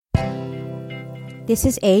This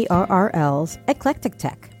is ARRL's Eclectic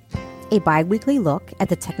Tech, a bi-weekly look at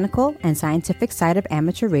the technical and scientific side of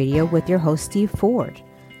amateur radio with your host Steve Ford,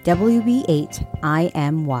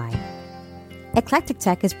 WB8IMY. Eclectic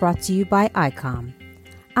Tech is brought to you by ICOM.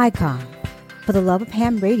 ICOM, for the love of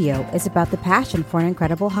ham radio, is about the passion for an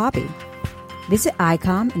incredible hobby. Visit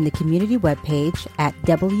ICOM in the community webpage at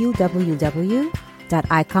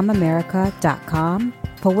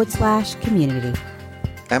www.icomamerica.com/community.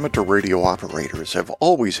 Amateur radio operators have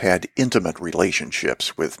always had intimate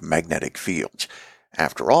relationships with magnetic fields.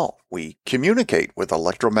 After all, we communicate with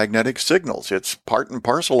electromagnetic signals. It's part and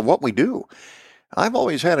parcel of what we do. I've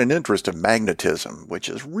always had an interest in magnetism, which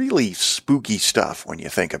is really spooky stuff when you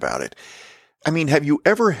think about it. I mean, have you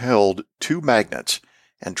ever held two magnets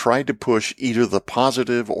and tried to push either the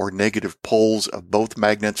positive or negative poles of both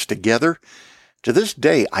magnets together? To this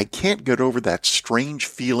day, I can't get over that strange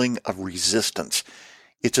feeling of resistance.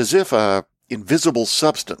 It's as if a invisible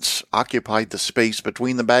substance occupied the space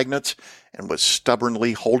between the magnets and was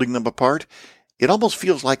stubbornly holding them apart. It almost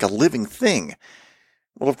feels like a living thing.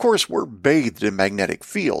 Well, of course, we're bathed in magnetic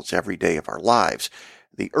fields every day of our lives.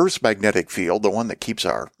 The Earth's magnetic field, the one that keeps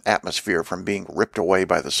our atmosphere from being ripped away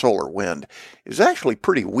by the solar wind, is actually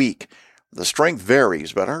pretty weak. The strength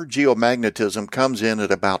varies, but our geomagnetism comes in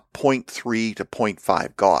at about 0.3 to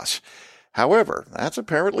 0.5 Gauss. However, that's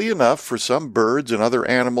apparently enough for some birds and other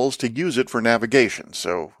animals to use it for navigation,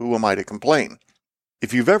 so who am I to complain?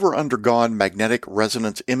 If you've ever undergone magnetic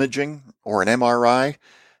resonance imaging, or an MRI,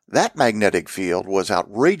 that magnetic field was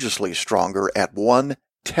outrageously stronger at 1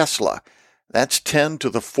 Tesla. That's 10 to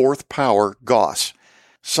the 4th power Gauss.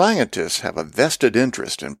 Scientists have a vested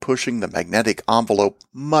interest in pushing the magnetic envelope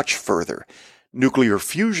much further. Nuclear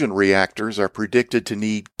fusion reactors are predicted to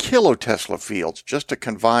need kilotesla fields just to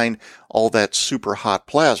confine all that super hot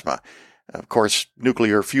plasma. Of course,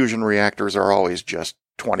 nuclear fusion reactors are always just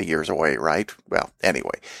 20 years away, right? Well,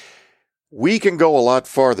 anyway, we can go a lot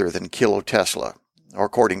farther than kilotesla,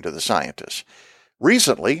 according to the scientists.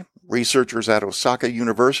 Recently, researchers at Osaka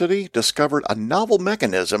University discovered a novel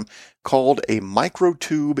mechanism called a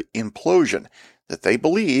microtube implosion that they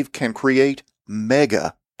believe can create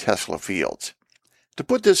mega Tesla fields. To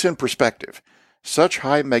put this in perspective, such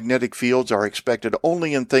high magnetic fields are expected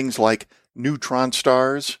only in things like neutron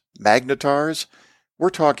stars, magnetars. We're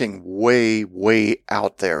talking way, way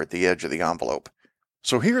out there at the edge of the envelope.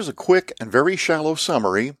 So here's a quick and very shallow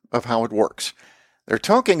summary of how it works. They're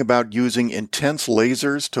talking about using intense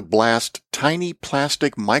lasers to blast tiny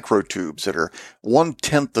plastic microtubes that are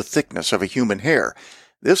 1/10 the thickness of a human hair.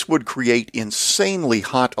 This would create insanely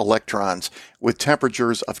hot electrons with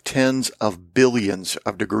temperatures of tens of billions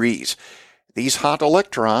of degrees. These hot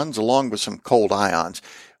electrons, along with some cold ions,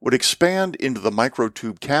 would expand into the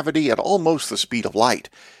microtube cavity at almost the speed of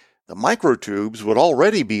light. The microtubes would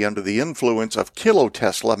already be under the influence of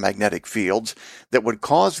kilotesla magnetic fields that would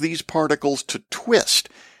cause these particles to twist,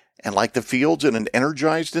 and like the fields in an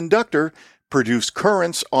energized inductor, produce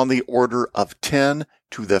currents on the order of 10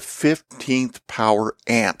 to the 15th power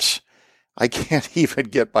amps. I can't even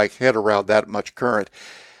get my head around that much current.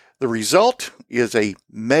 The result is a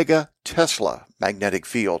mega Tesla magnetic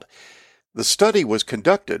field. The study was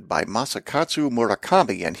conducted by Masakatsu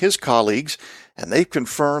Murakami and his colleagues, and they've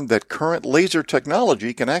confirmed that current laser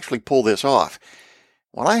technology can actually pull this off.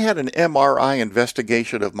 When I had an MRI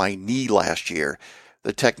investigation of my knee last year,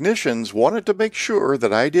 the technicians wanted to make sure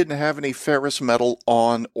that I didn't have any ferrous metal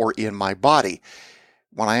on or in my body.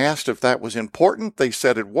 When I asked if that was important, they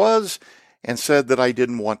said it was, and said that I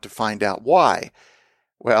didn't want to find out why.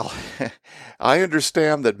 Well, I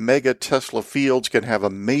understand that mega Tesla fields can have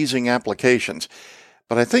amazing applications,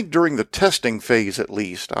 but I think during the testing phase at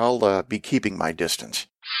least, I'll be keeping my distance.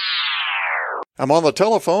 I'm on the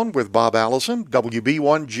telephone with Bob Allison,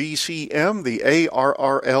 WB1GCM, the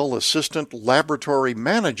ARRL Assistant Laboratory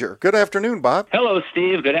Manager. Good afternoon, Bob. Hello,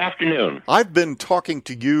 Steve. Good afternoon. I've been talking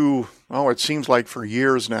to you, it seems like for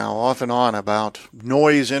years now, off and on, about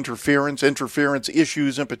noise interference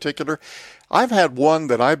issues in particular. I've had one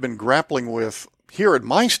that I've been grappling with here at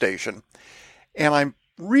my station, and I'm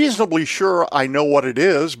reasonably sure I know what it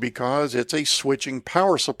is because it's a switching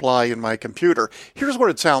power supply in my computer. Here's what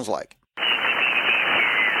it sounds like.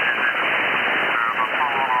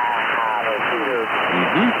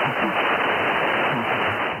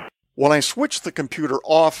 When I switch the computer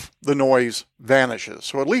off, the noise vanishes.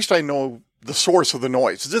 So at least I know the source of the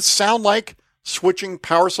noise. Does it sound like switching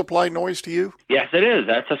power supply noise to you? Yes, it is.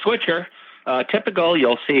 That's a switcher. Typical,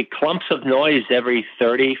 you'll see clumps of noise every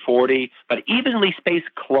 30, 40, but evenly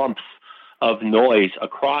spaced clumps of noise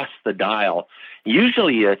across the dial.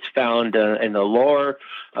 Usually it's found in the lower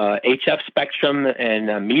HF spectrum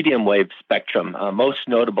and medium wave spectrum, most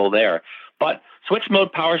notable there. But switch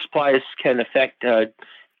mode power supplies can affect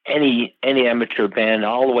any amateur band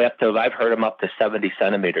all the way up to, I've heard them up to 70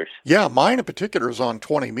 centimeters. Yeah, mine in particular is on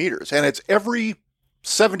 20 meters, and it's every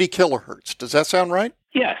 70 kilohertz. Does that sound right?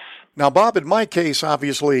 Yes. Now, Bob, in my case,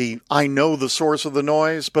 obviously, I know the source of the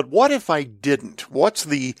noise, but what if I didn't? What's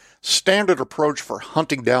the standard approach for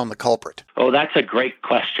hunting down the culprit? Oh, that's a great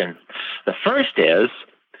question. The first is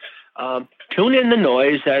tune in the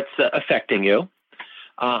noise that's affecting you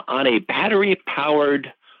on a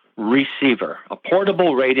battery-powered receiver. A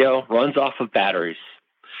portable radio runs off of batteries.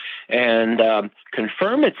 And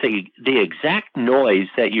confirm it's the exact noise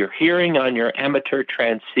that you're hearing on your amateur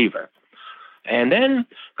transceiver. And then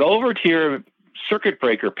go over to your circuit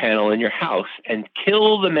breaker panel in your house and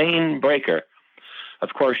kill the main breaker. Of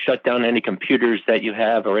course, shut down any computers that you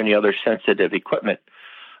have or any other sensitive equipment.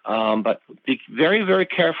 But be very, very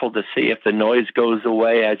careful to see if the noise goes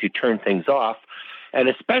away as you turn things off, and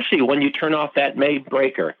especially when you turn off that main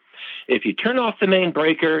breaker. If you turn off the main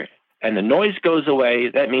breaker and the noise goes away,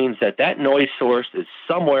 that means that noise source is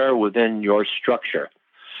somewhere within your structure.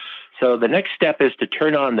 So the next step is to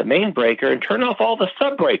turn on the main breaker and turn off all the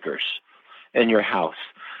sub-breakers in your house.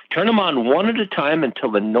 Turn them on one at a time until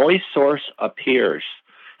the noise source appears.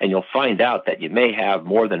 And you'll find out that you may have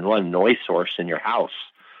more than one noise source in your house.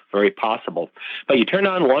 Very possible. But you turn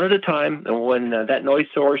on one at a time, and when that noise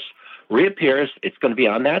source reappears, it's going to be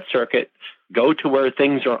on that circuit. Go to where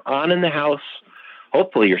things are on in the house.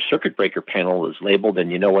 Hopefully your circuit breaker panel is labeled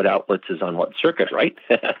and you know what outlets is on what circuit, right?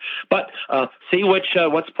 But see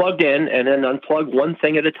what's plugged in, and then unplug one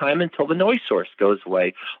thing at a time until the noise source goes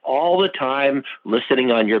away. All the time listening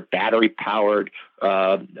on your battery-powered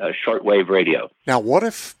shortwave radio. Now, what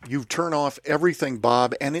if you turn off everything,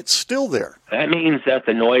 Bob, and it's still there? That means that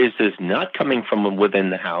the noise is not coming from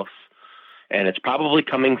within the house, and it's probably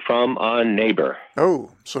coming from a neighbor.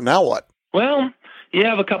 Oh, so now what? Well, you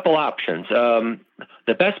have a couple options.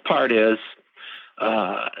 The best part is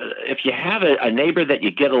if you have a neighbor that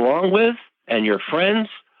you get along with and you're friends,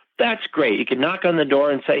 that's great. You can knock on the door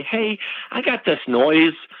and say, hey, I got this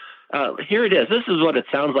noise. Here it is. This is what it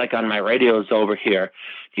sounds like on my radios over here.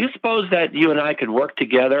 Do you suppose that you and I could work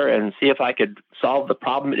together and see if I could solve the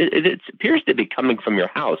problem? It appears to be coming from your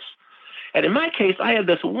house. And in my case, I have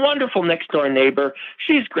this wonderful next-door neighbor.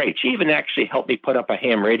 She's great. She even actually helped me put up a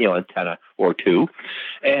ham radio antenna or two.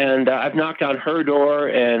 And I've knocked on her door,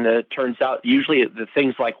 and it turns out usually the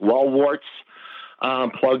things like wall warts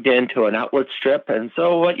plugged into an outlet strip. And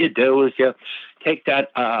so what you do is you take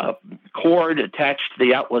that cord attached to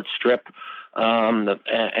the outlet strip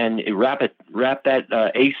and you wrap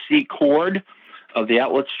that AC cord of the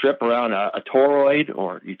outlet strip around a toroid,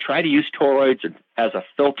 or you try to use toroids as a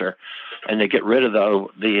filter, and they get rid of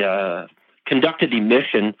the conducted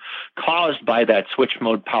emission caused by that switch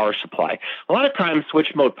mode power supply. A lot of times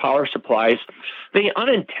switch mode power supplies, they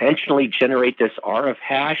unintentionally generate this RF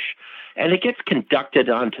hash, and it gets conducted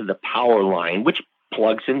onto the power line, which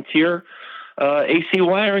plugs into your AC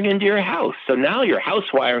wiring into your house. So now your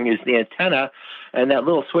house wiring is the antenna, and that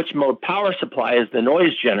little switch mode power supply is the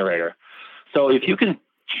noise generator. So if you can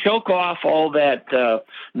choke off all that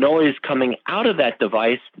noise coming out of that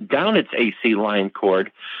device down its AC line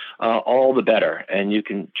cord, all the better. And you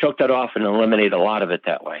can choke that off and eliminate a lot of it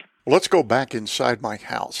that way. Let's go back inside my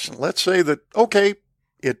house. Let's say that, okay,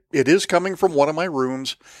 it is coming from one of my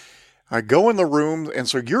rooms. I go in the room, and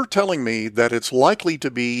so you're telling me that it's likely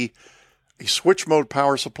to be a switch mode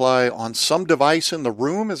power supply on some device in the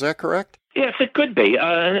room. Is that correct? Yes, it could be.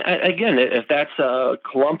 Again, if that's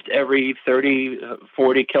clumped every 30,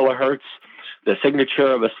 40 kilohertz, the signature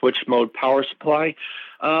of a switch mode power supply,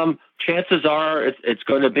 chances are it's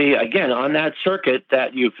going to be, again, on that circuit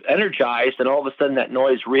that you've energized, and all of a sudden that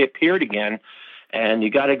noise reappeared again, and you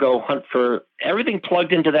got to go hunt for everything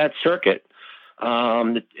plugged into that circuit.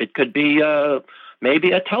 It could be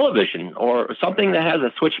maybe a television or something that has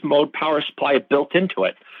a switch mode power supply built into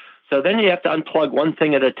it. So then you have to unplug one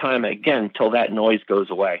thing at a time again until that noise goes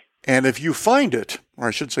away. And if you find it, or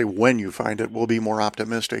I should say when you find it, we'll be more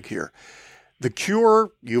optimistic here. The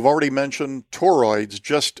cure, you've already mentioned toroids.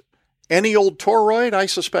 Just any old toroid? I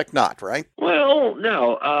suspect not, right? Well,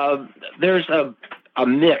 no. There's a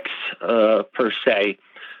mix, per se.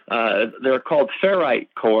 They're called ferrite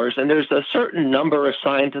cores, and there's a certain number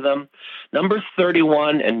assigned to them, number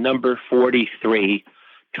 31 and number 43.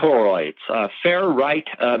 Toroids.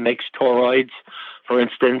 Ferrite makes toroids, for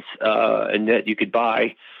instance, and that you could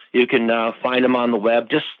buy. You can find them on the web.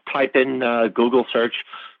 Just type in Google search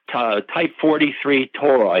type 43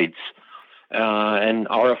 toroids and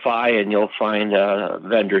RFI, and you'll find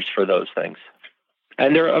vendors for those things.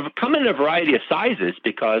 And they're come in a variety of sizes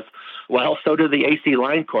because, well, so do the AC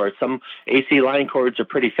line cords. Some AC line cords are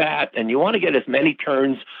pretty fat, and you want to get as many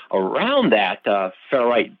turns around that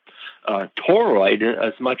ferrite toroid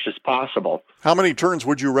as much as possible. How many turns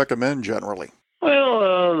would you recommend generally?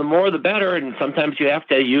 Well, the more the better, and sometimes you have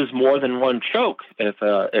to use more than one choke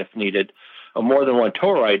if needed, or more than one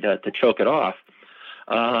toroid to choke it off.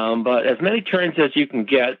 But as many turns as you can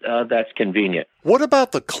get, that's convenient. What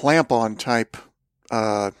about the clamp-on type?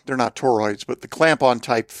 They're not toroids, but the clamp-on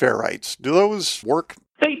type ferrites. Do those work?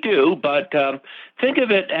 They do, but think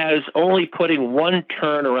of it as only putting one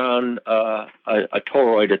turn around a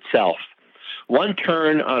toroid itself. One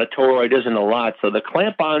turn on a toroid isn't a lot, so the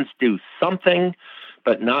clamp-ons do something,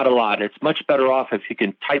 but not a lot. It's much better off if you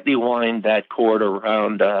can tightly wind that cord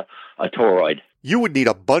around a toroid. You would need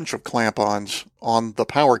a bunch of clamp-ons on the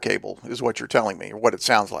power cable, is what you're telling me, or what it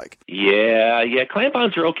sounds like. Yeah,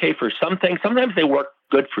 clamp-ons are okay for some things. Sometimes they work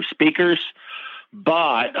good for speakers,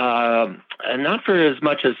 but not for as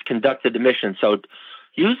much as conducted emission. So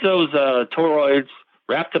use those toroids,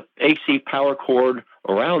 wrap the AC power cord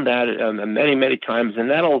around that many, many times, and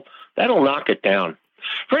that'll knock it down.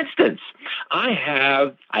 For instance,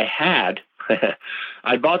 I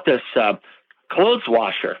bought this clothes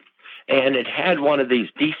washer, and it had one of these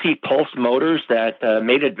DC pulse motors that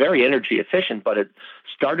made it very energy efficient, but it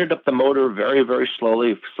started up the motor very, very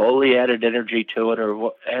slowly added energy to it,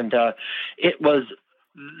 and it was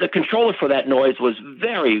the controller for that noise was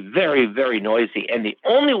very, very, very noisy, and the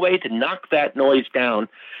only way to knock that noise down,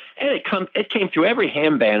 and it came through every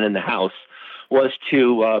ham band in the house, was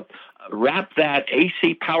to wrap that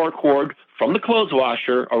AC power cord from the clothes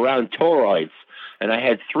washer around toroids. And I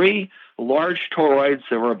had 3 large toroids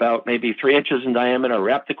that were about maybe 3 inches in diameter. I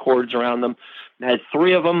wrapped the cords around them, had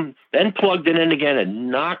 3 of them, then plugged it in again and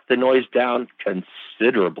knocked the noise down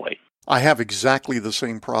considerably. I have exactly the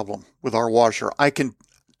same problem with our washer. I can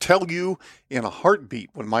tell you in a heartbeat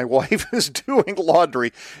when my wife is doing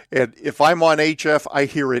laundry, and if I'm on HF, I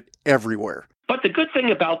hear it everywhere. But the good thing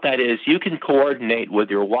about that is you can coordinate with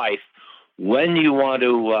your wife when you want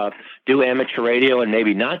to do amateur radio and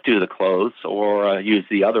maybe not do the clothes or use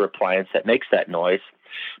the other appliance that makes that noise.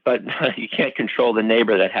 But you can't control the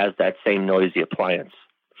neighbor that has that same noisy appliance.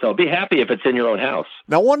 So be happy if it's in your own house.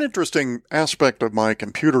 Now, one interesting aspect of my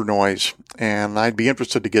computer noise, and I'd be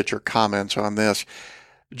interested to get your comments on this.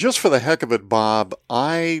 Just for the heck of it, Bob,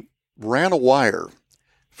 I ran a wire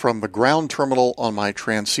from the ground terminal on my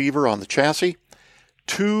transceiver on the chassis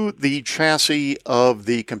to the chassis of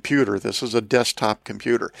the computer. This is a desktop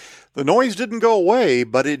computer. The noise didn't go away,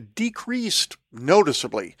 but it decreased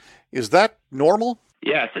noticeably. Is that normal?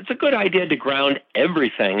 Yes, it's a good idea to ground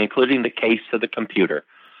everything, including the case of the computer.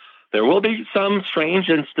 There will be some strange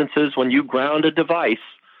instances when you ground a device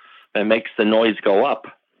that makes the noise go up.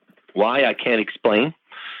 Why, I can't explain,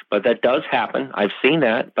 but that does happen. I've seen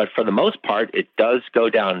that, but for the most part, it does go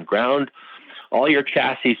down. Ground all your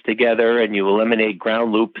chassis together, and you eliminate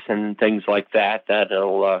ground loops and things like that.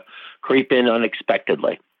 That'll creep in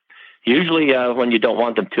unexpectedly. Usually when you don't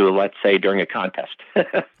want them to, let's say during a contest.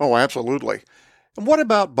 Oh, absolutely. And what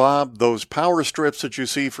about, Bob, those power strips that you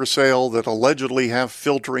see for sale that allegedly have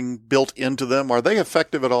filtering built into them? Are they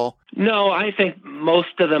effective at all? No, I think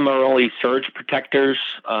most of them are only surge protectors.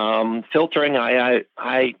 Filtering, I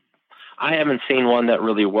haven't seen one that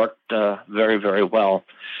really worked very, very well.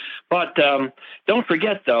 But don't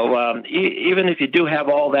forget, though, even if you do have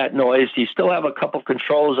all that noise, you still have a couple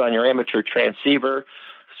controls on your amateur transceiver,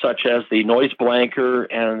 such as the noise blanker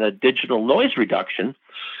and the digital noise reduction.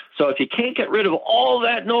 So if you can't get rid of all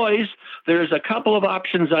that noise, there's a couple of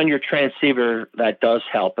options on your transceiver that does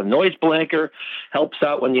help. A noise blanker helps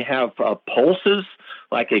out when you have pulses,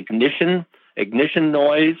 like ignition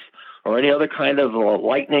noise, or any other kind of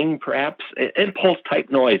lightning, perhaps, impulse-type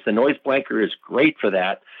noise. The noise blanker is great for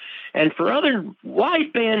that. And for other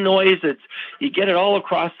wideband noise, you get it all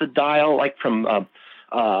across the dial, like from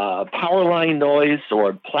power line noise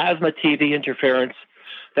or plasma TV interference.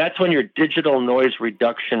 That's when your digital noise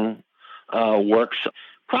reduction works.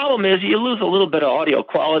 Problem is you lose a little bit of audio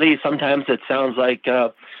quality. Sometimes it sounds like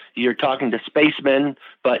you're talking to spacemen,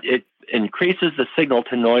 but it increases the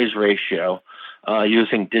signal-to-noise ratio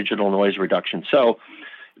using digital noise reduction. So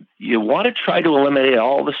you want to try to eliminate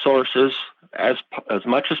all the sources as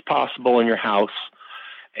much as possible in your house.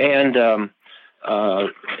 And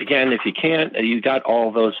again, if you can't, you got all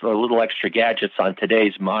those little extra gadgets on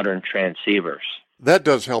today's modern transceivers. That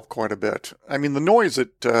does help quite a bit. I mean, the noise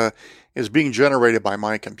that is being generated by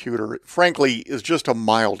my computer, frankly, is just a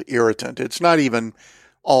mild irritant. It's not even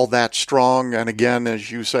all that strong. And again,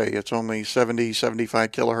 as you say, it's only 70,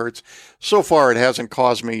 75 kilohertz. So far, it hasn't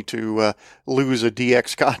caused me to lose a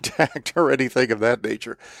DX contact or anything of that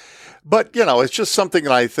nature. But, you know, it's just something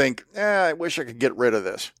that I think, I wish I could get rid of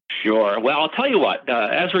this. Sure. Well, I'll tell you what,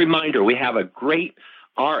 as a reminder, we have a great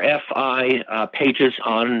RFI pages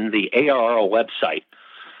on the ARRL website.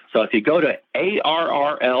 So if you go to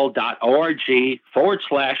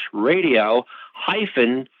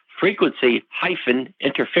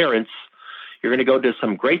arrl.org/radio-frequency-interference, you're going to go to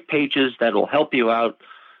some great pages that will help you out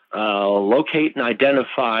locate and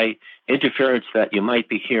identify interference that you might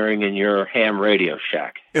be hearing in your ham radio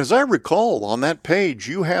shack. As I recall, on that page,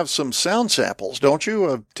 you have some sound samples, don't you,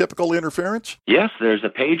 of typical interference? Yes, there's a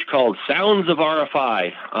page called Sounds of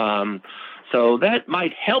RFI. So that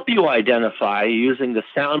might help you identify using the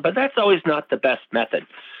sound, but that's always not the best method.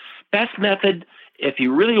 Best method, if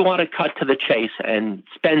you really want to cut to the chase and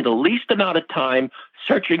spend the least amount of time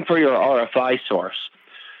searching for your RFI source,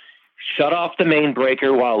 shut off the main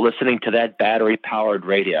breaker while listening to that battery-powered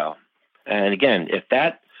radio. And again, if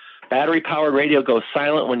that battery-powered radio goes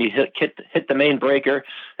silent when you hit the main breaker,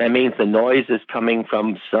 that means the noise is coming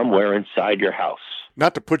from somewhere inside your house.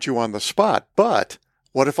 Not to put you on the spot, but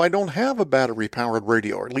what if I don't have a battery-powered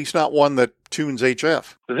radio, or at least not one that tunes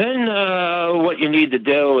HF? Then what you need to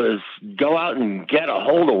do is go out and get a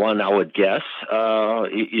hold of one, I would guess.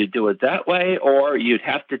 You do it that way, or you'd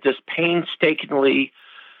have to just painstakingly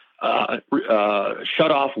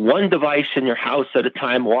shut off one device in your house at a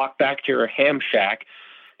time, walk back to your ham shack,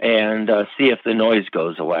 and see if the noise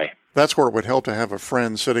goes away. That's where it would help to have a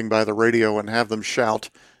friend sitting by the radio and have them shout,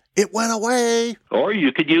 "It went away!" Or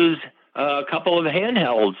you could use a couple of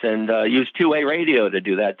handhelds and use two-way radio to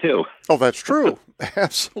do that, too. Oh, that's true.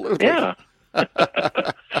 Absolutely. Yeah.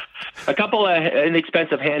 A couple of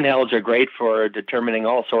inexpensive handhelds are great for determining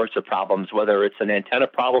all sorts of problems, whether it's an antenna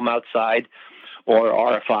problem outside or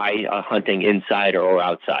RFI hunting inside or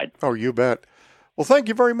outside. Oh, you bet. Well, thank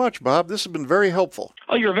you very much, Bob. This has been very helpful.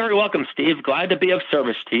 Oh, you're very welcome, Steve. Glad to be of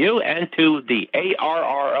service to you and to the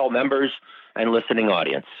ARRL members and listening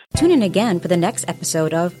audience. Tune in again for the next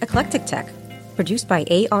episode of Eclectic Tech, produced by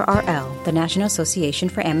ARRL, the National Association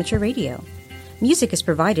for Amateur Radio. Music is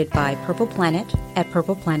provided by Purple Planet at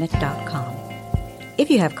purpleplanet.com. If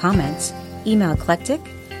you have comments, email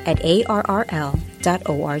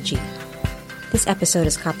eclectic@arrl.org. This episode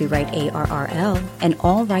is copyright ARRL and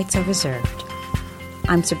all rights are reserved.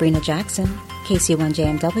 I'm Sabrina Jackson,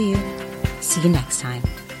 KC1JMW. See you next time.